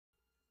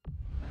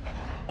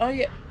Oh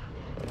yeah.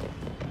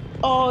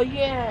 Oh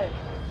yeah.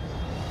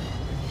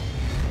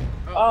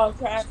 Oh. Oh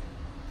crap.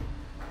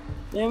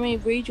 Let me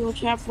read your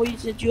chat for you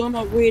since you're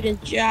not reading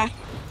Jack.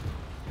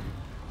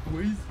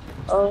 Please.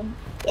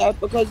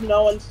 Because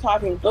no one's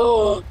typing.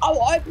 Oh,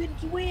 I'll open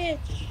Twitch.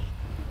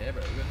 Yeah,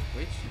 bro, we got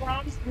Twitch.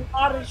 I'm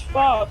smart as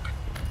fuck.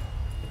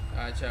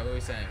 Chat, what were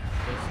we saying?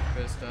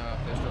 First drop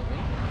me?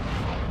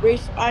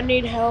 Reese, I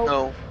need help.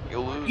 No,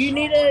 you'll lose. You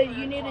need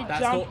to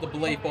That's jump not the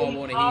belief I really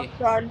want to hear. fast,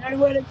 bro. I know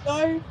where to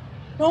go.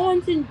 No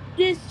one's in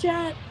this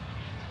chat.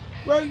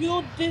 Bro,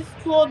 your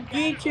Discord,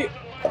 YouTube.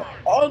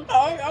 Oh no,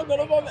 I'm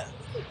gonna vomit.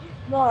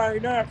 No, I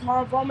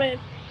can't vomit.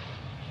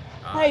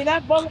 Hey,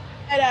 that vomit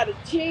made out of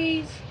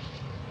cheese,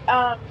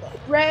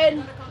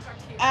 bread,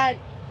 and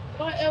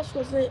what else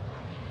was it?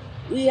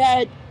 We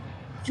had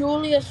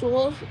Julia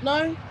sauce.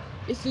 No,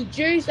 it's the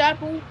juice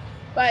apple,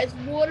 but it's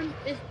water.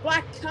 It's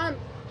black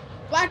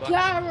Black.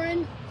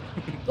 currant,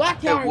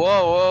 black Hey, whoa, currant,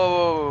 whoa,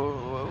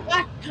 whoa, whoa.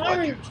 black Why'd you?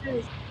 currant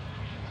juice.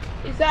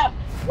 Is that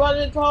what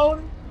it's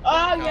called?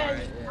 Black Oh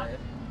currant, yes,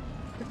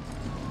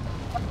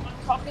 yeah.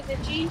 coffee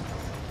and cheese.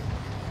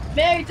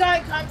 Mary,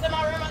 don't come to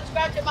my room and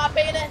scratch at my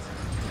penis.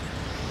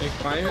 Hey,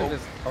 fire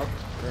this cock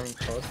from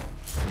code.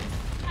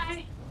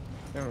 Hi.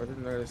 No, I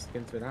didn't know the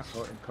skins were that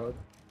hot in code.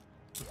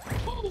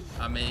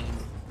 I mean,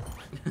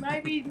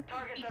 Maybe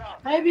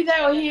they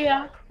were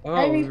here. Oh,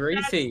 Maybe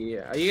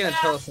Reesy, are you gonna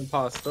tell us some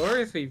past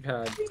stories we've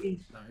had? no.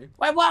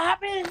 Wait, what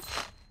happened?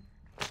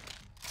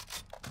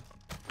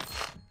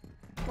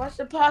 What's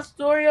the past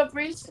story of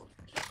Reese?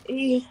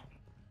 He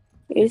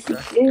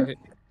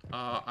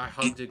I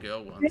hugged a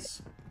girl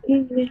once.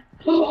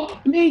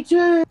 Me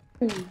too.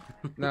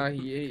 No,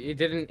 you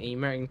did an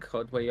emo in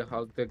COD where you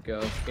hugged the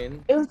girl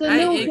skin. It was the Hey,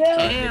 little it girl.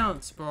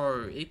 counts,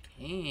 bro. It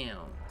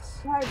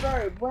counts. Hey,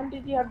 bro, when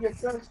did you have your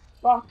first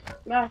fuck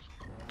smash?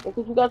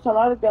 Because we got some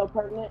other girl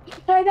pregnant.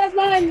 Hey, that's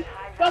mine.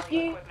 Fuck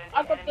you.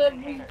 I got the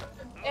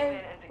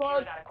and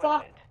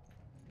fuck.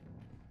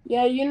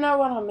 Yeah, you know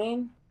what I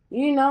mean.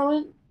 You know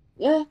it.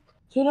 Yeah.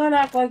 So don't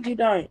act like you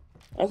don't.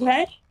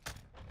 Okay?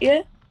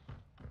 Yeah.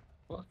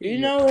 Fuck You you.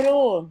 know it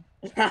all.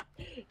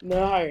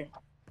 No.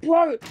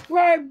 Bro.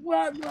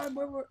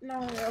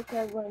 No,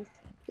 okay, wait.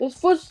 This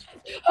foot.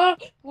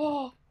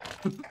 Oh.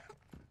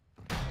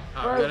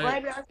 Bro,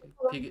 maybe I should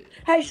put them.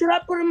 Hey, should I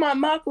put in my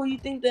mic or you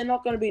think they're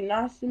not going to be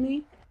nice to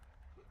me?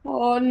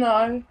 Oh,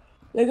 no.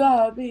 They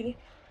got to be.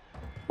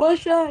 What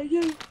should I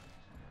do?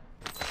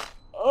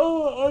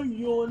 Oh, I'm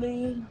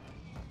yawning.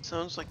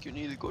 Sounds like you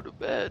need to go to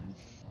bed.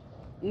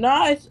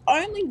 No, it's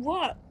only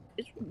what?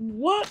 It's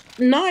what?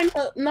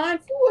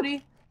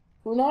 9:40.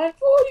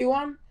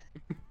 9:41.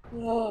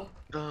 Oh.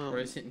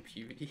 Bro's hitting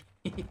puberty.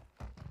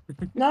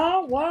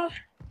 No, what?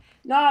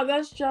 No,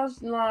 that's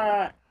just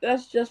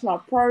my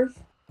proof.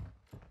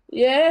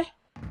 Yeah,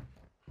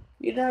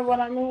 you know what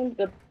I mean.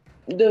 The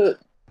the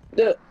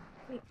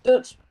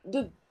the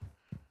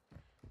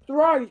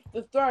throat.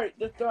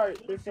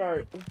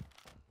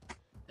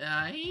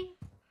 Aye?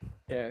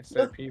 Yeah, so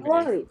The puberty.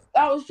 throat.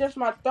 That was just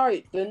my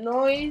throat. The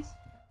noise.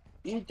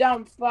 You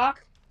dumb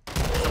fuck.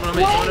 Someone on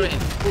me, someone on me.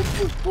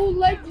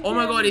 Oh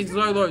my god, he's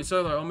low,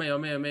 so low. On me.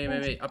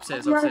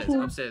 Upstairs. I'm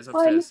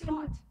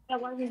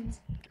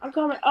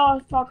coming. Oh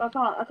fuck, I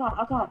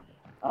can't.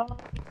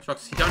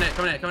 Shox,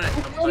 coming out.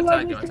 I'm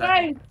gonna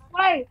tag you.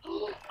 Wait.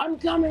 I'm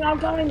coming. I'm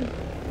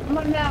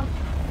on now.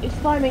 It's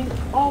foaming.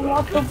 Oh,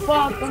 what the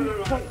fuck?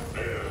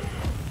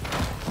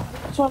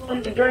 I'm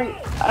swallowing the drink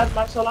out of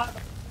my saliva.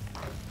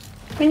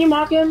 Can you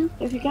mark him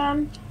if you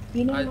can?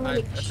 You know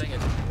I think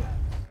it's...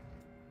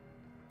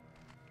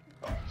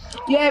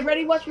 Yeah,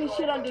 ready? Watch me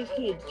shit on these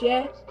kids,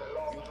 yeah?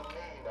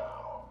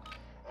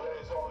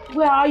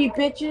 Where are you,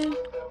 bitches?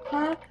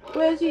 Huh?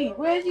 Where's he?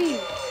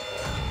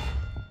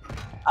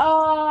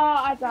 Oh,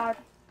 I died.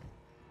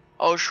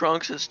 Oh,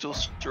 Shrunks is still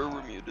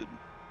server muted.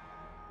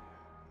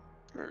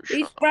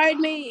 He sprayed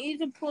me. He's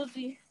a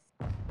pussy.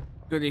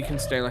 Good, you can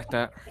stay like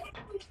that.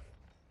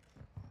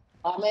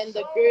 I'm in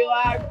the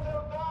gulag.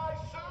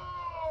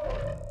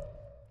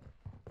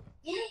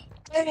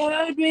 They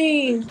heard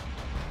me.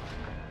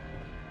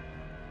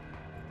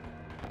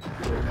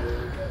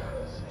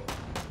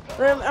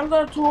 I'm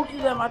gonna talk to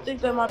them. I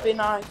think they might be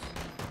nice.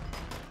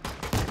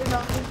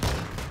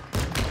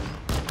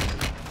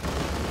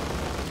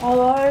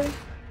 Hello?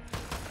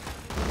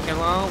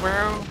 Hello,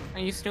 bro? Are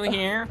you still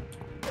here?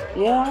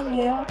 Yeah, I'm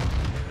here.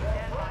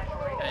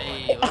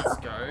 Hey, let's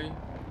go.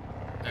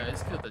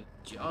 Let's kill the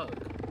jug.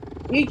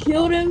 You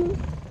killed him? He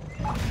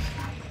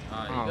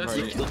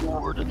killed the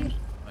warden.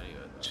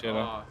 Shut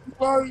up.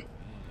 Bro,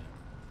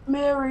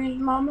 Mary's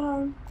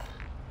mama.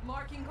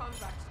 Marking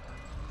contract.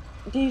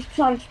 These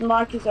cunts'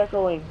 mic is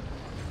echoing.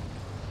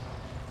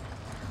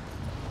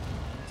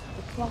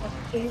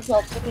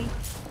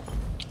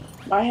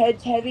 My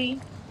head's heavy.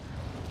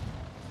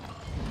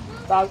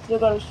 But I've still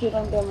got a shit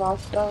on the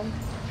milestone.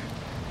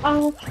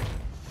 Oh,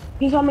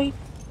 he's on me.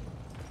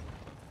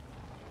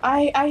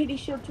 I hit his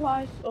shield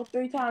twice or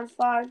 3 times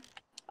 5.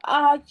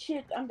 Ah,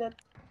 shit, I'm dead.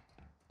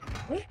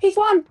 He's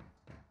won!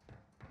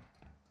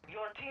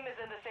 Your team is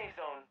in the safe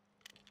zone.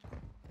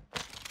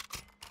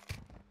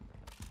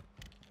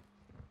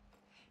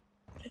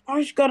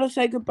 I just gotta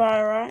say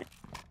goodbye, right?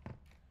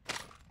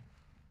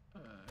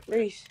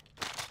 Reese.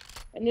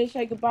 I need to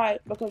say goodbye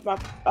because my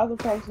other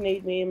friends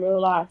need me in real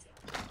life.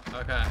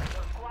 Okay.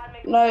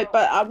 No,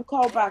 but I will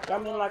call back. I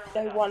mean, like,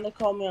 they want to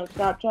call me on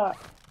Snapchat.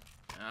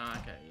 Ah,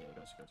 okay, yeah,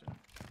 gotcha.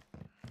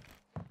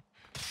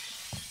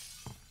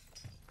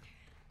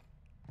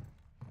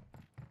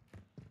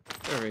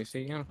 Hey,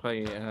 Reesy, you gonna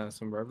play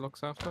some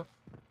Roblox after?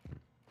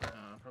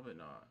 Probably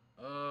not.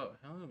 How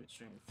long have we been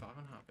streaming? 5.5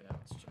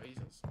 hours.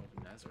 Jesus, Lord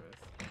of Nazareth.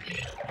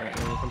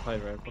 Yeah, we can play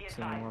Roblox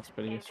in the last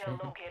video stream.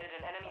 located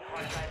an enemy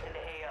hard drive in the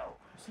AO.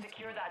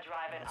 Secure that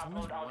drive and It's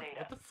almost upload all one- data.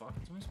 What the fuck?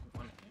 It's almost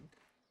 1 AM.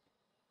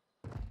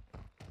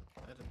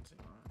 That doesn't seem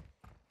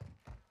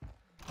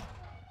right.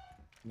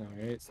 No,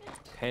 it's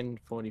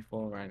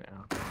 10:44 right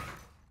now.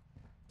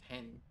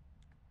 10.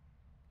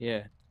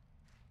 Yeah.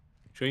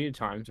 Sure your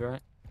time's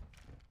right?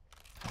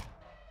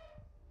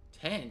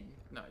 10?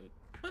 No.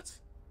 What?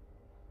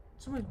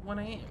 It's almost 1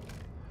 AM.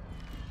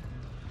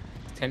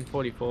 It's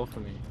 10:44 for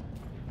me.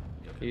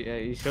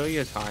 You sure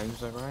your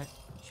times are right?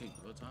 Shoot,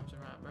 your times are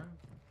right, bro.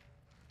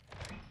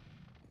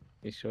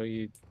 You sure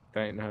you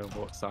don't know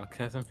what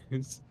sarcasm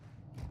is?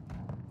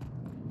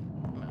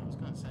 Man, I was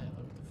gonna say, like,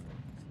 what the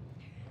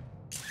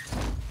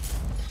fuck?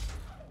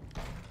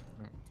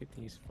 Right, get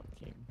these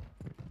fucking...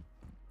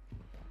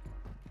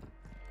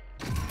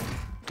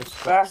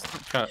 Back.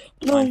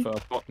 Time for a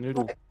pot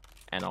noodle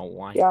and a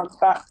wine. Yeah, I'm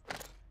back.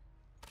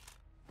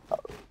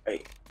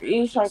 Wait,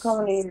 Reese, I'm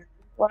coming in.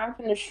 What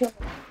happened to shrimp?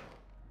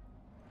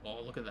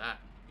 Oh, look at that.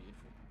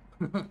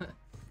 Beautiful.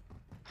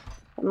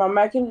 Am I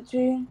making it to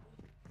you?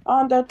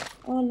 Oh,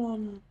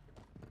 no.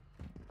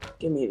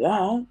 Give me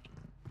that.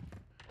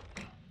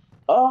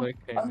 Oh,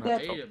 Okay, I'm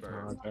dead. Eat it,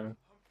 bro.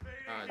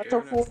 I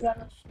took 4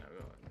 damage.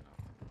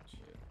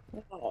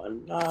 Shit. Oh,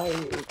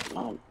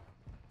 no.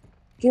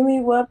 Give me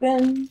a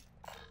weapon.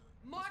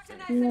 Marked an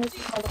You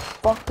SMG.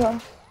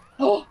 motherfucker.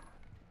 Oh!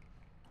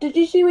 Did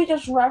you see me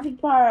just rapid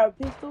fire a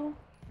pistol?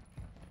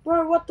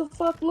 Bro, what the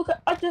fuck? Look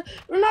at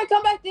Renee,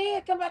 come back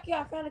there. Come back here.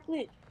 I found a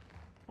glitch.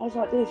 I was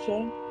like this,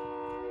 Shane.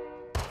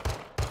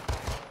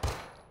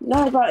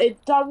 No, but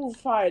it double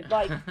fired.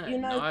 Like, you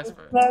know, Nice,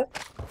 bro.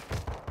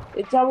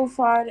 it double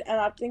fired, and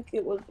I think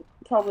it was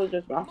probably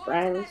just my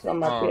friends on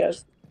my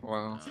PS.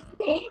 Wow.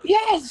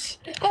 Yes!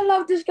 I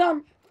love this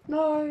gun.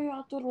 No,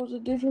 I thought it was a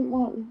different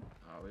one.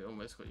 Oh, we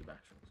almost got you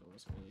back.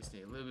 We just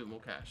need a little bit more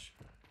cash.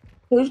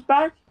 Who's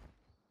back?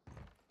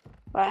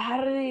 Like,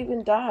 how did it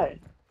even die?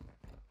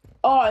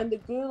 Oh, and the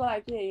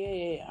gulag.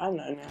 Yeah. I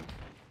know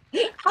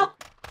now. Ah!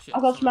 Shit, I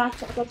got somebody-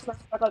 smacked.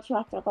 I got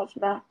smacked. I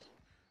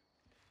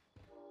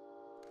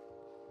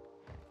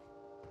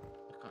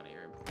can't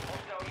hear him.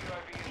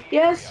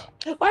 Yes.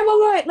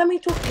 Wait. Let me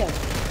talk to him.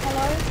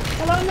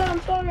 Hello. No,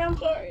 I'm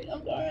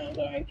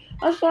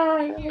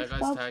sorry. That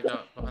guy's tagged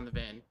up behind the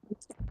van.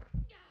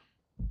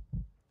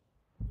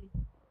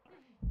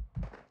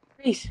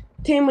 Reese,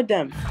 team with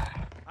them.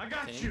 I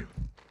got Team? you.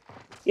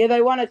 Yeah,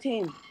 they want a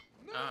team.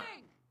 Ah.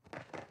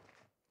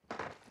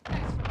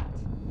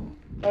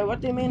 Wait,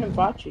 what do you mean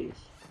invite you?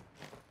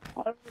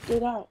 How do we do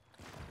that?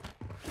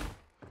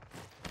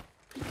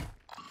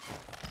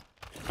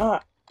 Oh,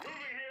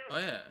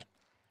 yeah.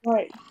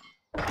 Wait.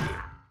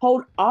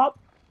 Hold up.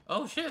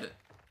 Oh, shit.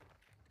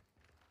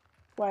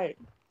 Wait.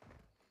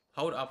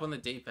 Hold up on the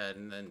D-pad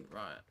and then,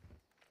 right.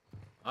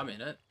 I'm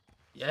in it.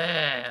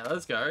 Yeah,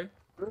 let's go.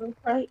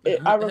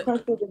 I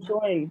requested to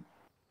join.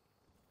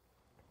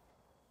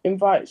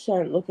 Invite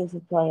sent. Looking for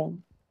player.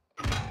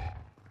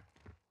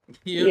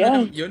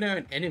 You're now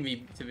an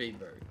enemy to me,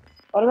 bro.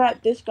 What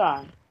about this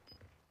guy?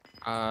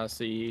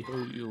 See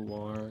who you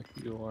are.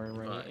 You are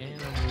my Right.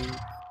 enemy.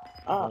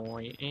 Oh,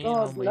 My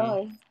God, enemy.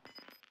 no.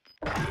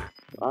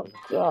 I'm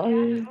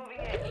sorry.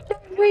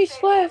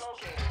 Reese left.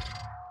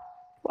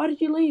 Why did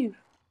you leave?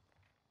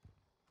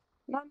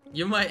 No.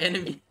 You're my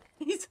enemy.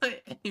 He's my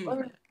enemy.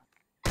 What?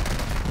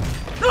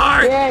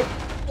 No! Yeah,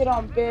 sit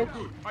on, bitch.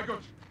 I got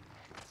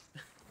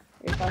you.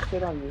 If I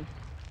sit on you.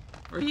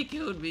 Bro, you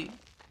killed me.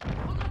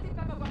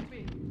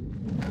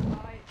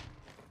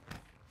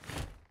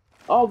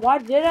 Oh, why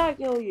did I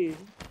kill you?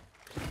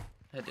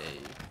 How dare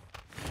you?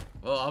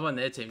 Well, I'm on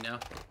their team now.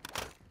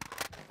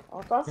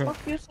 Oh, go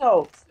fuck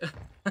yourself.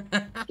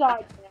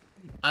 Sorry.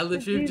 I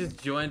literally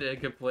just joined a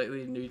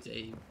completely new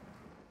team.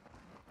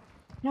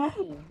 No.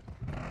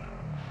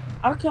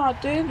 I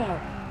can't do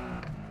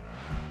that.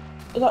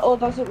 Or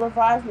does it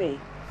revive me?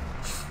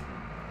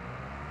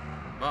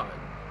 Right.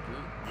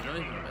 You're not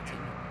even on my team.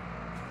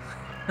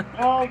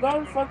 Oh,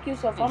 go fuck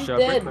yourself. I'm Should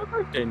I break dead. my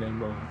birthday name,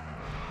 bro?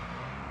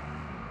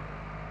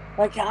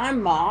 Like, can I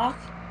mark?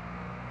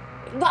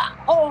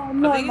 Oh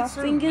no, I think my it's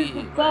so fingers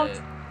weird, are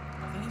fucked.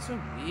 I think it's so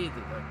weird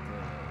that like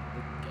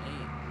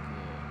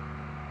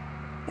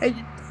the game.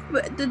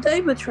 Hey, did they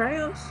betray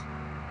us?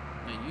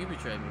 No, you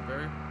betrayed me,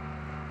 bro.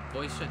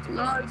 Voice chat No,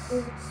 device.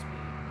 dude. Speed.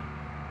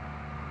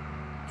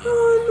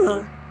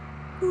 Oh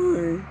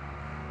no.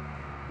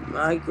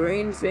 My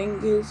green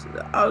fingers.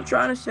 I was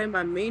trying to say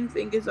my mean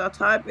fingers are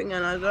typing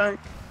and I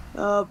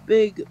don't.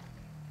 Big.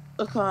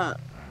 I can't.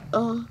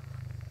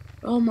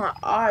 Oh, my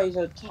eyes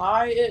are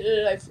tired.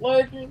 Are they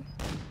floating?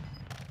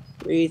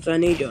 Reese, I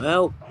need your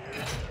help.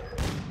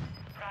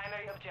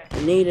 Primary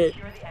objective. I need it.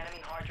 Secure the enemy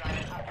hard drive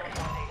and upload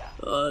more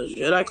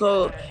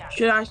data.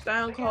 Should I stay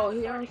on call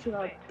here or should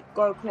I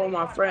go call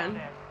my friend?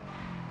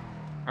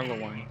 Number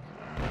one.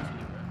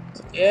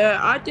 Yeah,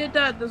 I did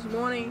that this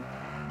morning,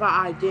 but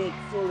I didn't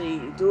fully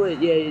do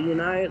it yet, you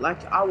know?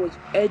 Like, I was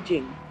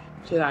edging.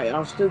 So, like,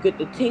 I'll still get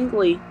the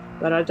tingly,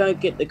 but I don't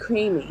get the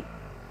creamy,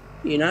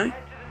 you know?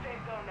 Head to the safe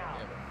zone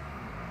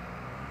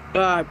now.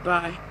 Alright,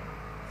 bye.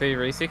 See,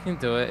 Reesy can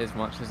do it as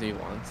much as he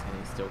wants, and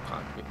he still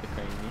can't get the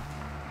creamy.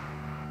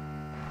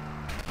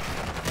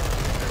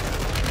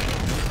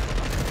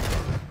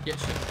 Get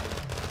shit.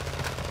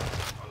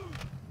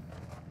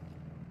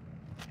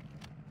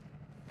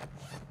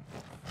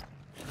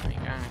 We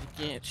gotta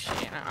get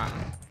shit on.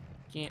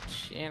 Get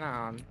shit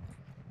on.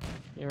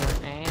 Your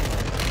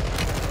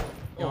ass.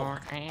 Your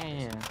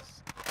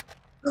ass.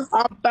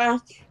 I'm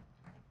back.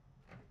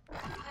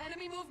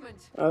 Enemy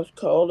movement. I was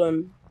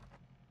calling.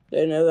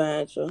 They never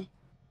answer.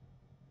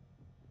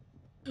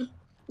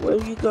 Where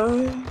you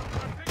going?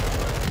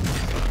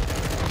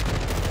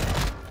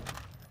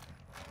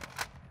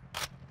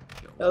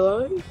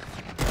 Hello?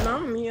 No,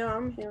 I'm here.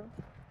 I'm here.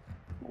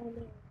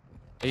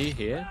 Are you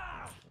here?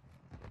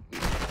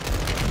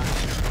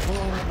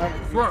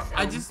 Bro,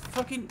 I just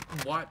fucking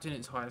wiped an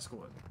entire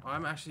squad.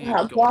 I'm actually.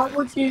 Why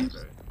would you?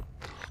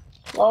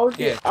 Why would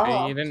you? Yeah,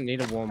 Oh, you didn't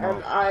need a warm am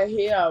up. I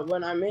here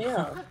when I'm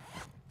here?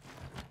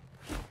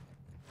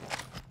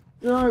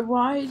 No,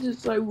 why is it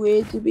so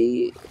weird to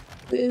be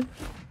with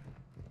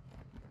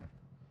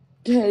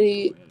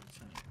Teddy?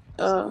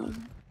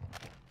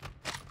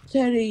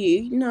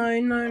 Teddy. No,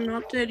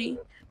 not Teddy.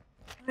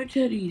 No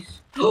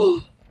Teddies.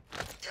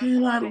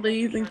 Can I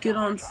leave and get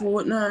on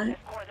Fortnite?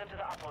 Escort them to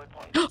the upload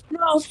point. No,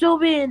 I'll still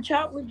be in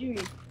chat with you.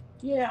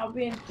 Yeah, I'll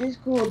be in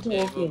Discord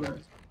talking.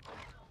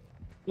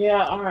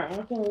 Yeah, alright,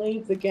 I can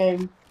leave the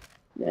game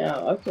now.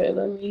 Okay,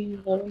 let me.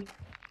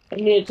 I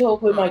need to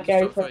talk with my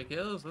gay friend.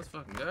 Let's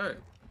fucking go.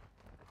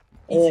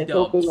 I need to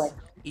talk with my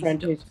Easy friend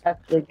dubs. who's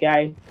actually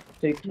gay,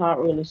 so you can't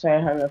really say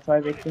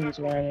homophobic things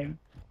around him.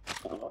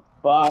 Oh,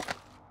 fuck.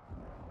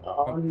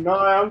 Oh no,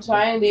 I'm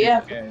saying the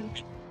F.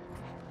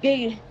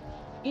 Get.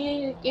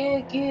 No,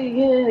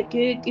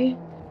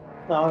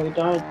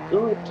 don't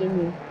do it to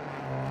me.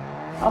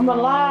 I'm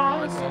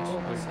alive.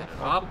 I set it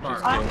up, bro.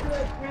 I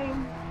could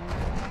dream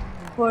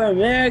for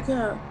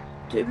America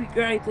to be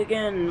great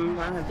again,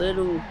 my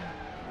little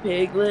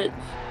piglets.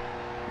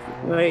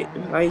 Right,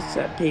 race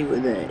that P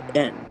with an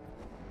N.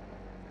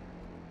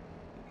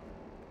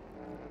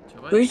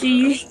 Reesy,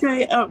 you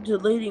straight up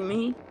deleting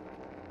me.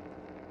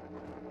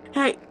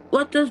 Hey,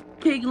 what does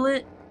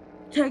piglet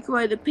take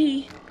away the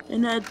P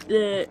and add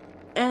the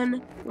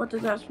N? What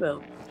does that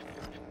spell?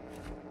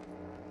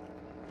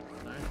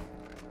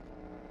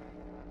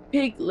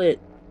 Piglet.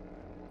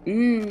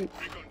 Hey,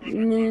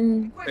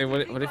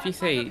 what if you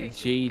say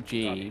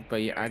GG,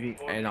 but you add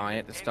an I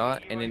at the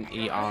start and an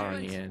ER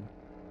on the end?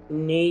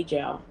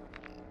 Ninja.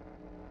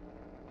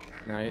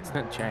 No, it's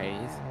not J,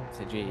 it's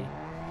a G.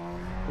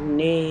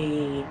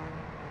 Nee.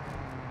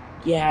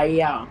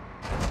 Yeah.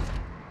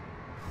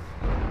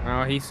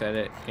 Oh, he said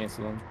it.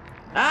 Cancel him.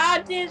 I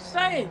didn't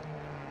say it.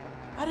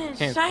 I didn't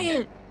say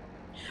it.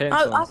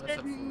 Cancel I him.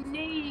 said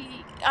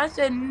knee. I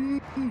said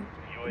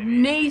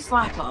knee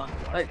slapper.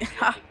 Like,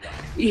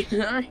 you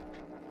know?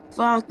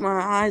 Fuck,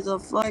 my eyes are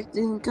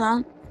flexing,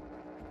 cunt.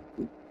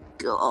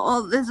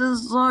 God, this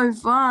is so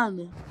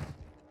fun.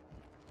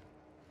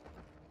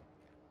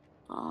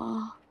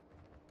 Oh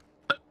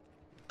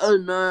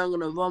no, I'm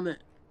gonna vomit.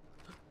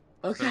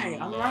 Okay,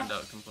 I'm lined not.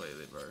 up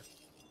completely, bro.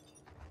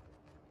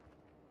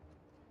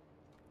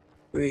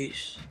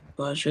 Reese,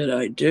 what should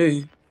I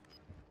do?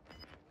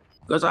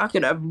 Because I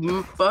could have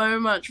so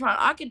much fun.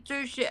 I could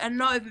do shit and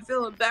not even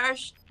feel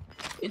embarrassed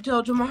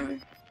until tomorrow.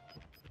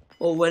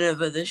 Or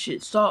whenever this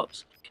shit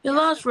stops. It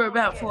lasts for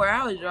about 4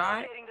 hours,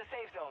 right? Locating the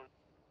safe zone.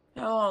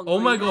 How long? Oh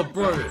my Reese? god,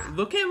 bro.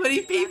 Look how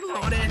many people are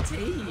on our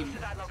team. To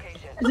that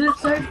location. Is it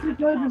safe to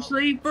go to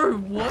sleep? Bro,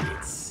 what?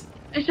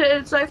 Is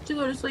it safe to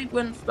go to sleep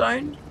when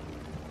stoned?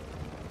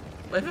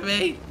 Wait for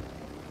me.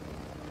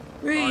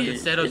 Oh, Reese,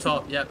 just set on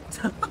top, yep.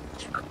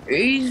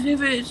 Reese,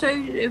 if it's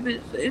safe, is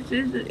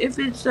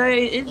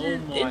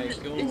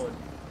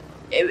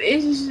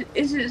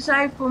it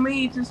safe for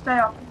me to stay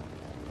up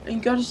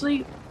and go to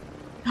sleep?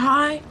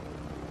 Hi?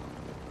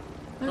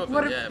 Like, Probably,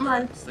 what if yeah, bro.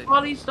 my Sleep.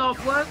 body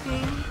stopped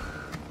working?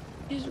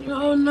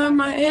 Oh no,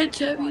 my head's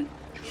heavy.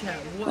 Yeah,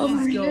 Oh, what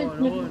my is going head's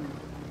heavy. on?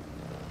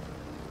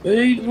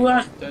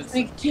 What? Don't Big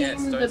sleep, team,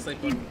 yes, don't the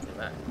sleep on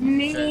that.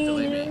 Nee.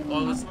 Delete me.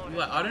 Oh,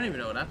 I don't even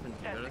know what happened,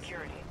 to be Set honest.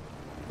 security.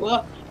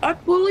 Well, I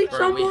bullied Bro,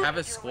 someone. we have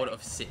a squad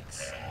of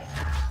 6.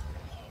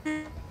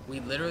 We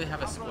literally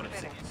have a squad of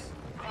 6.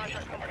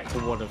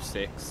 Squad of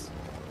 6.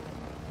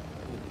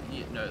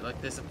 No,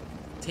 like there's a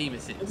team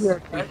of 6. Yeah,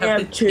 We I have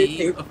have a 2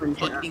 team of people in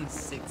chat. fucking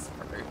 6,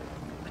 bro.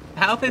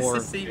 How is Or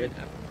this even?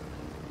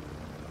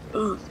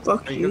 Oh,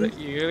 fuck You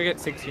you. gotta get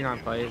 69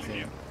 players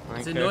in.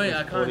 It's annoying,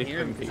 I can't hear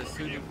him because it's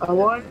too I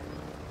want.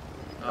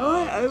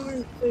 I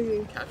would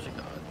say capture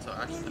card, so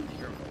I actually don't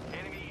hear them.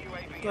 Enemy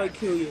UAV go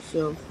kill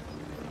yourself.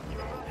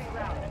 You're losing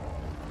ground.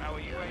 Our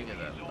Yeah, let me get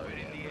that UAV is loaded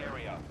orbiting the there.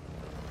 area.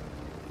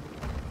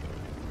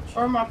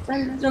 Or my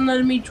friend isn't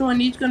letting me join.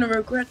 He's gonna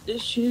regret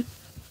this shit.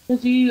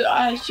 Cause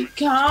I should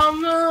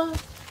come.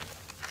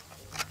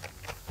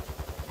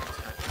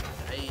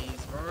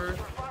 Haze, bro. You're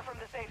far from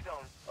the safe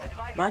zone.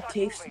 Advise My you start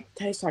taste moving.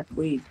 tastes like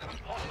weed.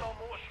 Hostile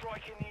more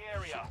strike in the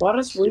area. Why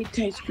does weed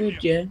taste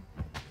good, yeah?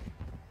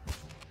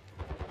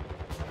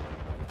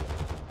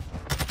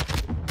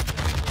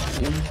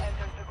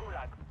 Enters the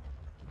gulag.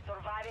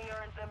 Surviving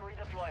earns them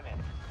redeployment.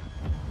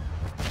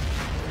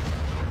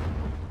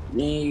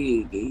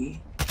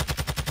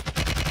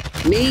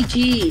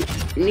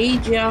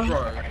 Need ya.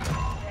 Bro, The enemy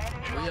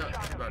we lost are,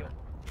 track of bro. you.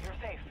 You're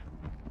safe.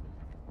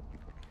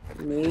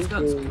 This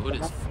gun's good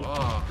as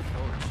fuck.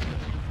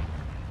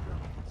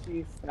 Holy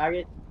You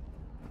faggot.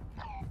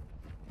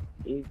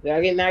 You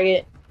faggot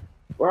nugget.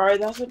 Bro,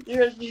 that's what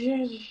you're.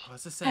 shit. Oh,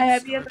 it's the same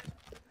Have you scope.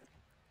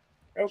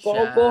 ever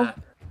go? Chat.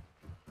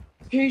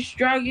 Who's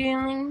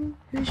struggling?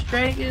 Who's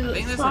struggling? I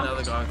think there's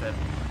another guy with that. I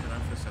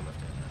don't feel so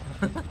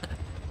left hand.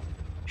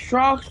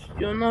 Sharks,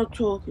 you're not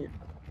talking.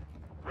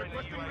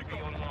 Friendly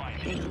UAV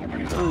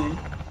online. Oh.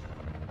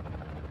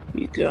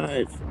 You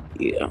guys,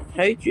 yeah, I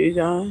hate you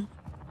guys.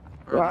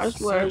 Bro, Well, I this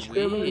is swear, so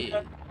screaming.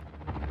 weird.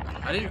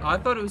 I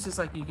thought it was just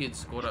like you could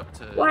squat up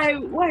to. Wait.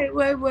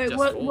 Just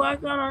What? four. Why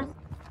can't I?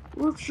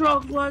 With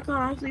sharks, why can't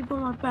I sleep on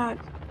my back?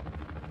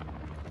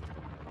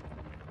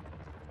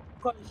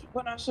 Because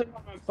when I sleep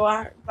on my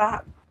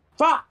back,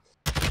 fuck!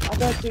 I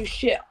don't do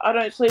shit. I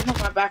don't sleep on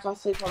my back. I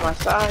sleep on my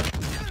side.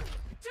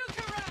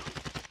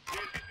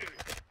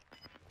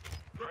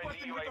 Friendly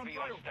UAV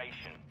on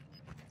station.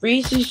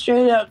 Reesy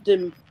straight up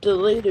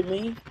deleted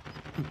me.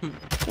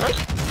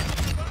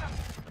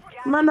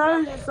 My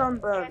nose is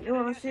sunburned. You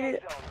wanna see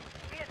it?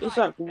 It's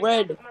like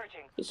red.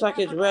 It's like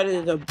as red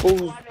as a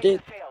bull's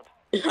dick.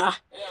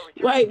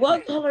 Wait,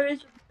 what color is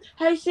it?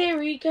 Hey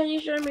Siri, can you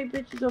show me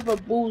pictures of a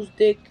bull's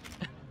dick?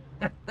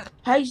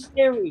 Hey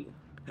Siri.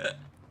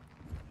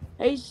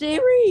 Hey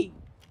Siri.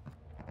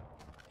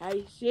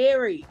 Hey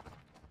Siri.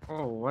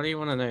 Oh, why do you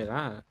want to know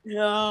that?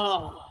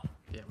 No.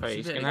 Yeah, Wait, we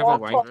he's should gonna get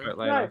have a it, wank bro. for it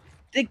later.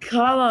 The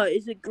color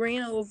is it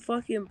green or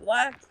fucking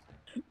black?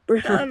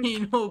 Brown.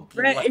 Green or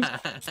Red.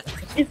 black?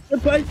 It's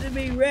supposed to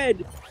be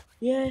red.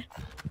 Yeah,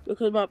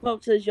 because my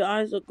pop says your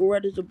eyes look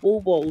red as a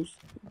bull balls.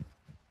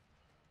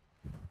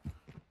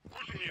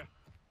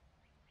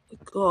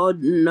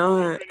 God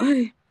no.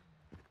 Hey,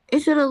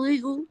 is it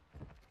illegal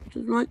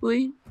to smoke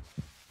weed?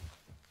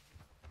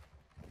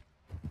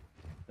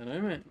 I don't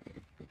know, man.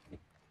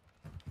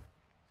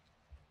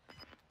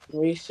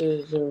 Reese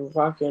is a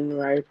fucking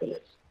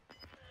rapist.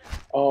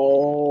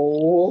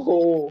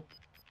 Oh,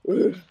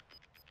 you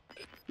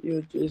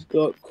just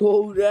got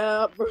called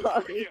out, bro.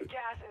 Gas is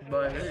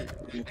By moving.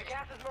 who? The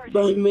gas is merging.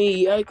 By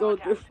me, I go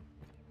Contact. through.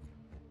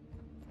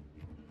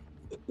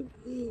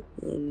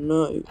 Oh,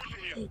 no.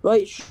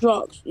 Wait,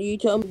 Sharks, you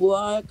tell me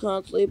why I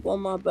can't sleep on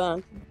my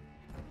back?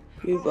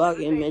 You Move to the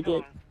fucking safe midget.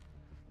 zone.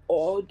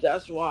 Oh,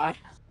 that's why.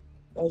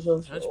 That's How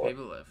much also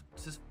people left?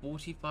 It's just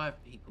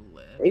 45 people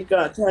left. He's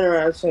gonna turn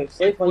around and say,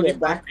 sleep on your 45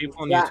 back.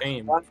 people on your Jack,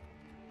 team. what?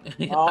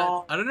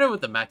 Oh. I don't know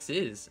what the max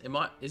is.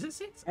 Is it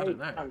 6? I don't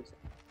know.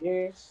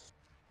 Yes.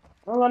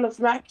 I'm gonna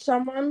smack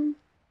someone.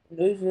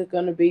 Who's it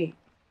gonna be?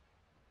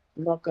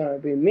 Not gonna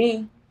be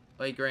me.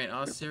 Wait, Grant,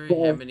 ask Siri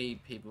how many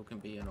people can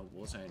be in a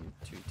Warzone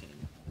 2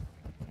 team.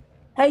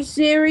 Hey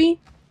Siri.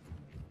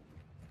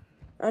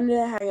 I need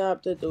to hang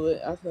up to do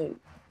it, I think.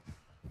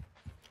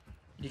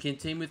 You can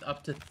team with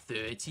up to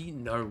 30?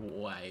 No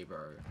way,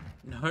 bro.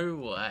 No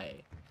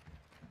way.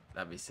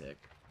 That'd be sick.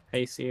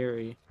 Hey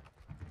Siri.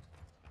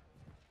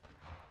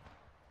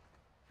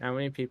 How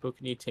many people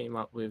can you team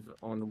up with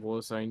on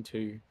Warzone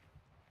 2?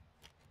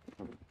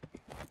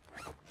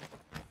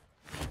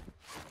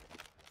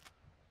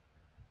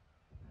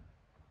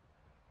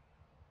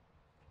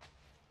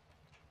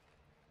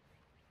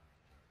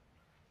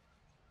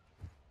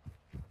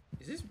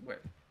 Is this where?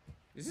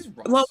 Is this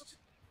Rust? Well-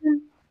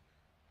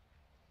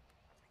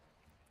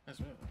 That's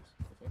what it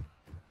was.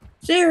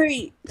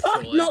 Siri!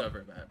 Fuck Surely no! it's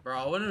over, man. Bro,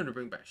 I wanted him to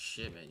bring back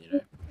shit, man, you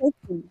know.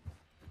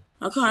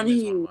 I can't Shit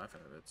is hear one of you. my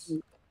favorites.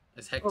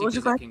 As hectic was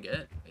as the it can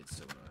get, it's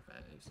still one of my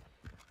faves.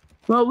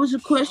 What was the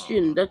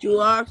question that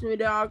you asked me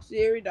to ask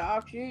Siri to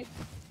ask you?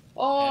 How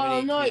Oh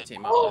many no! can you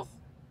team up Oh.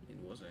 with in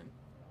Warzone?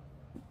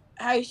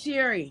 Hey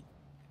Siri!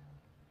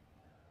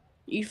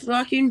 You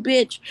fucking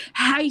bitch!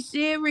 Hey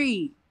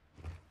Siri!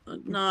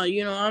 No,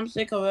 you know I'm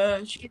sick of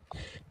her.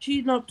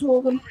 She's not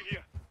talking.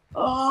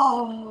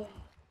 Oh,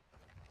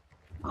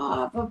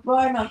 I have a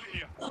boner.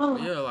 Oh.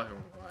 You're like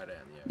right down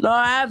the No,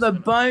 I have a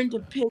bone to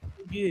pick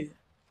with you.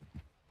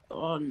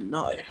 Oh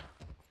no,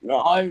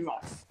 no, my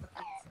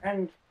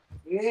friend,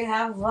 you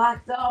have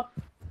locked up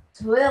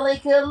Twilly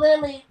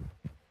Lily.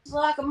 It's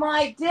like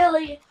my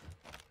dilly.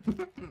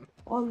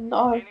 Oh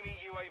no, Enemy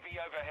UAV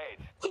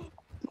overhead.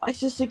 my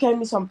sister gave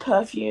me some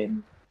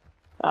perfume.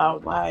 Oh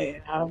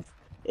wait,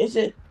 is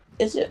it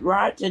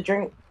right to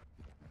drink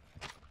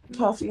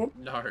perfume.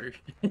 No.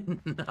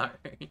 No.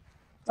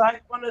 It's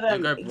like one of You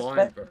them. go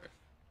blind, bro.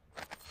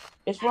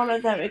 It's one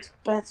of them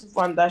expensive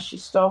ones that she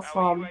stole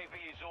from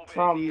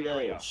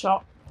the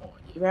shop. Oh,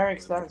 yeah. Very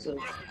expensive.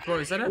 Bro,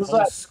 is that It a was whole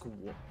like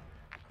squad?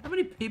 How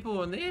many people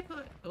on there?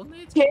 On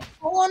there?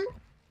 one.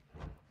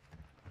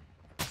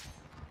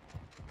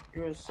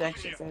 You're a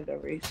sex offender,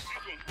 Reese.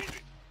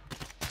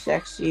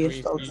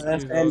 Sexiest of Reese,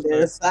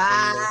 offenders.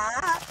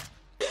 Ah!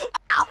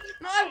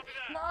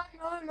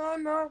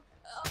 No.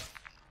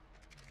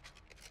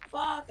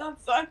 Fuck,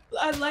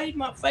 I laid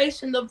my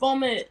face in the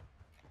vomit.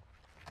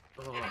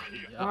 Oh,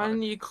 yeah. Why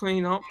didn't you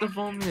clean up the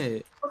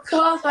vomit?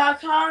 Because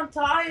I'm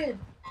tired.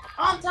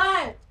 I'm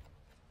tired.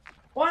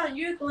 Why don't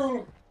you clean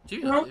it?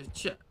 Dude, No.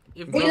 if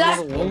You're not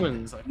a Rose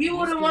woman. is like, You who's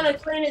wouldn't gonna- want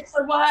to clean it,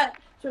 so why?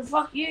 So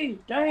fuck you.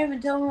 Don't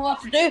even tell me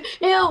what to do.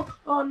 Ew.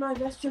 Oh no,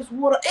 that's just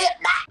water.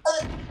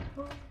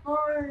 No.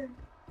 I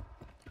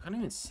can't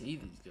even see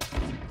these guys.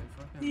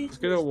 They're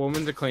Just get a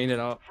woman to clean it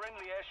up.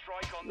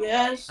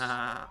 Yes.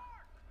 fucking...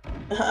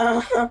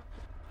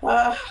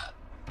 I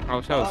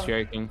was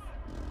joking.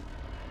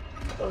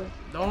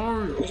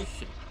 No!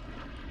 Shit.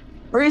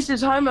 Reese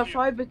is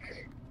homophobic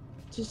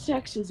to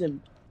sexism.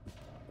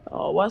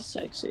 Oh, what's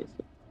sexism?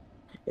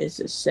 It's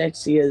as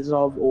sexy as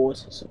of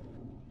autism.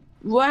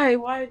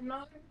 Wait,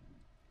 no.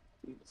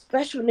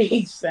 Special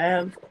needs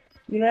Sam.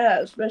 You know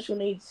that special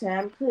needs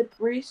Sam clip,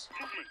 Reese?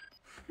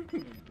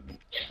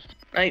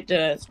 Like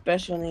the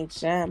special needs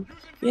Sam.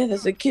 Yeah,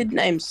 there's a kid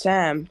named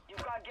Sam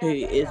who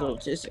is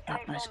autistic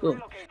at my school.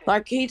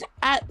 Like he's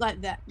at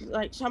like that.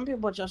 Like some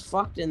people are just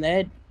fucked in the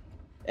head,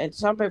 and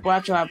some people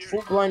actually have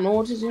full blown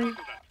autism.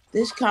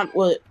 This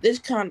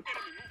cunt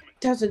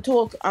doesn't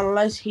talk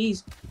unless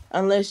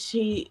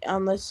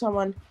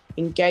someone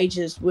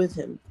engages with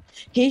him.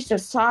 He's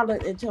just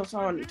silent until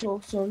someone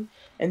talks to him,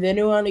 and then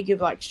he'll only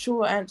give like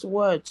short answer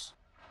words.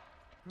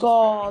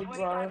 God,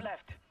 bro.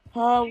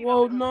 Oh,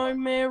 well, no,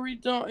 Mary,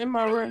 don't in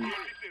my room.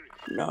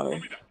 No.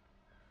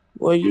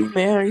 Will you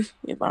marry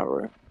in my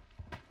room?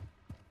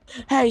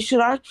 Hey, should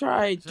I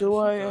try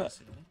duo?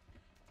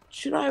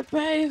 Should I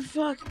pay?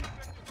 Fuck.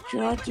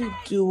 Should I do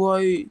duo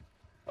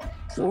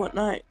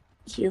Fortnite?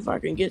 See if I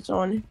can get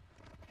someone.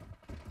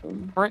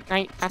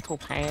 Fortnite Battle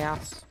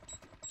Pass.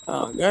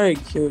 Oh, go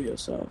kill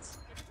yourself.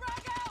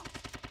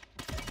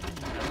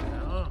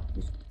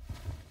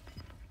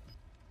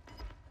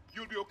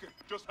 You'll be okay.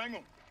 Just hang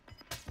on.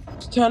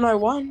 It's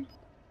 10:01.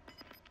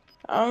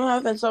 I'm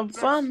having some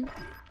fun.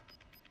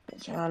 I'm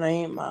trying to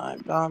eat my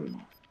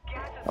bum.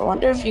 I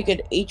wonder if you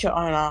could eat your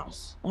own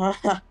ass.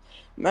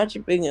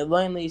 Imagine being a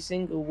lonely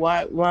single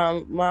white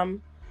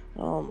mum.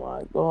 Oh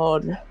my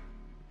god.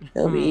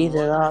 He'll be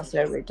eating ass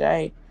every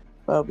day.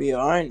 But be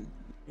your own.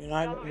 You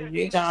know,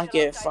 you can't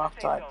get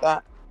fucked like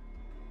that.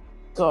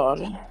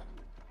 God.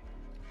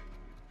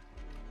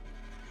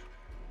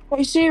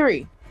 Hey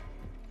Siri.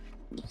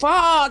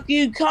 Fuck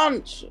you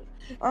cunts.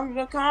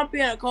 I can't be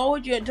in a call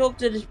with you and talk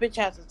to this bitch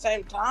at the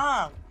same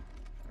time.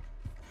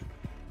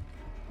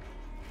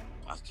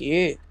 Fuck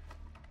you.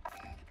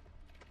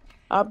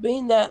 I've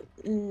been that.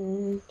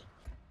 Can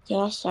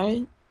I say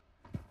it?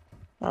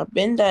 I've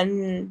been that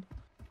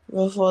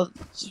before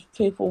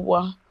people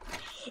were.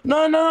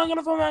 No, I'm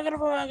gonna fall.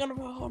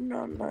 Oh,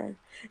 no.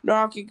 No,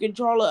 I can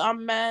control it.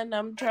 I'm man.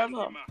 I'm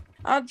Trevor.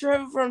 I'm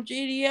Trevor from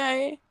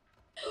GTA.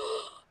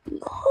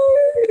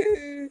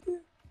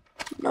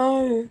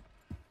 No.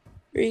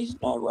 Reese,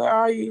 no, where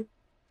are you?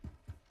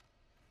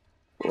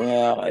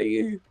 Where are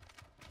you?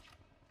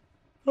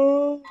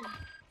 Oh.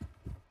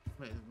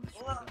 Wait, which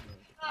one is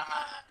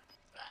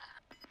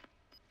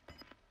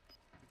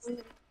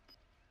it?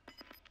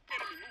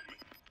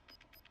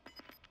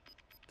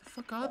 The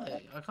fuck are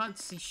they? I can't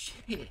see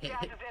shit.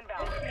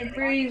 Hey,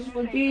 Breeze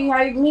would be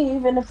like me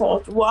even if I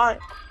was white.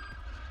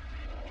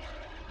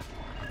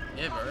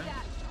 Yeah, bro.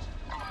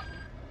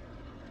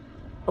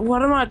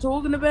 What am I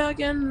talking about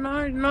again? No,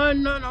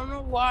 I'm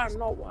not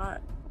white.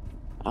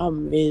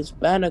 I'm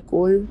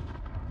Hispanico.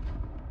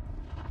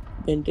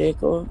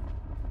 Bendeco.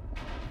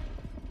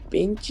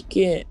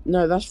 Pinchique.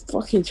 No, that's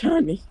fucking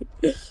Chinese.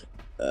 Bean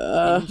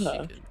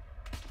chicken.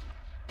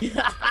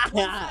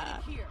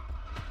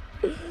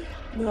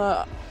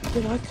 No,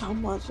 did I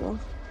calm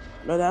myself?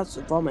 No, that's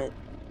the vomit.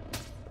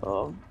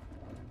 Oh.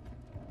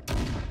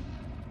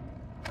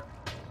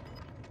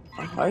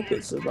 I hope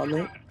it's the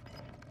vomit.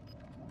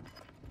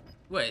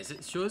 Wait, is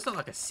it sure it's not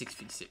like a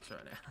 6v6 right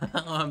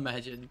now? Oh,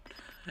 imagine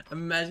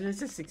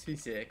it's a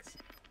 6v6.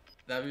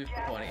 That'd be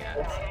funny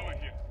ass.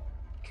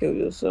 Kill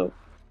yourself.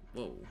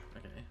 Whoa,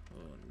 okay.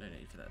 Well, no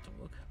need for that to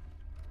work.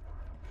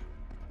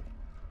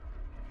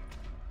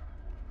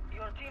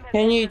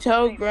 Can you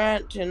tell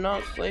Grant to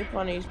not sleep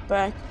on his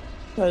back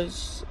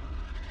because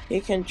he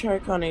can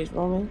choke on his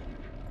vomit?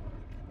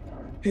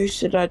 Who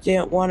said I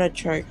didn't want to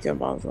choke on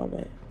my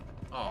vomit?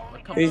 Oh,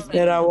 come Who on.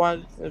 said I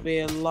wanted to be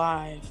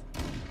alive?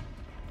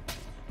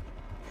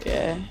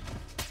 Yeah.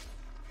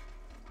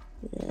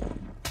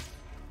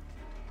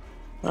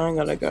 I'm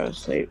gonna go to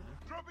sleep.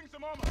 Dropping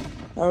some armor.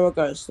 I'm gonna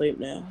go to sleep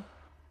now.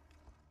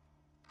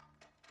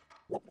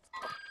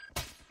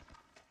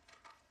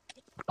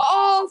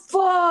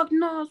 Fuck,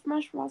 no, I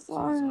smashed my He's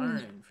on phone.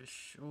 zone, for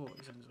sure.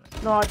 He's on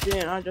zone. No, I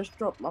didn't. I just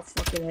dropped my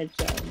fucking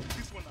headset.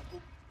 This one I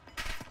go.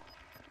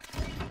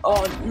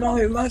 Oh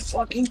no, my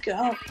fucking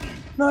cow.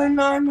 No,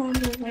 no, no,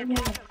 no, no,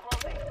 no.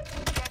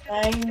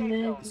 Dang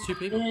it. There's 2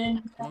 people.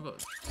 Oh my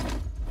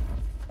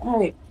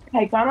god.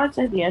 Hey, can I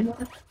say the end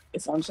word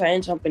if I'm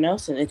saying something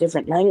else in a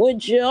different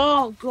language?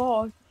 Oh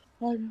god.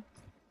 Oh,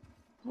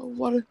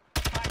 what a...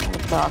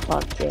 No, I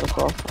can't joke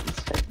off. I'm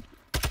saying.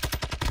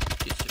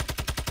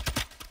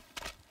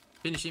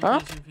 Finish him, Huh?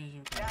 finish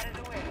him.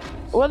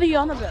 What are you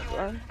on about,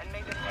 bro?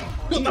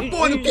 Got the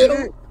boy to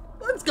kill!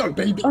 Let's go,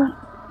 baby! Uh.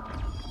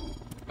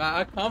 Man,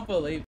 I can't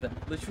believe that.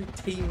 Literally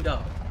teamed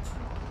up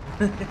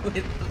with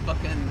the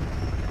fucking...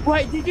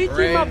 Wait, did you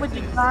team up with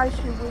the guys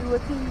who we were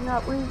teaming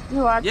up with?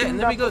 Who I Yeah, and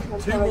then we got teamed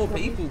up 2 with? more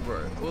people,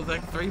 bro. It was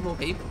like 3 more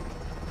people.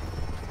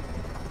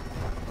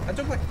 I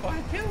took like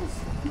 5 kills.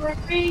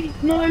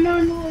 No,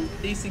 no, no.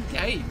 Decent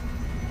game.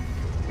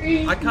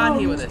 I can't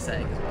hear what they're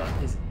saying as well.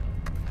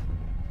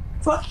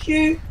 Fuck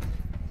you.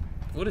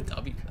 What a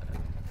W, though.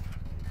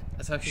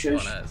 That's how she's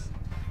Shush. on as.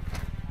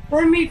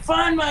 Let me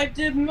find my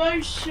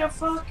demotion,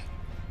 fuck.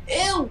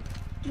 Ew.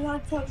 Did I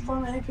touch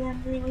one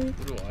again, really?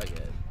 What do I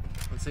get?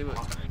 Let's see what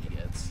Tony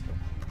gets.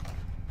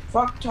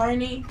 Fuck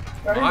Tony.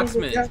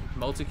 Marksman,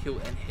 multi-kill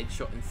and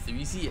headshot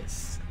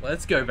enthusiast.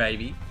 Let's go,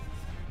 baby.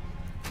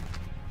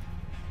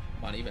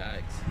 Money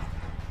bags.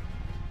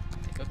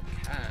 Got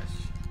the cash.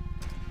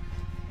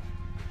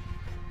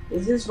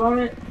 Is this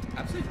vomit?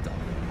 Absolute double.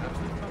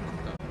 Absolute fucking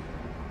double.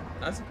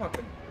 That's a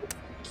fucking...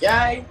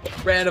 Yay.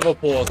 Round of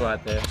applause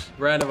right there.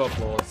 Round of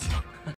applause.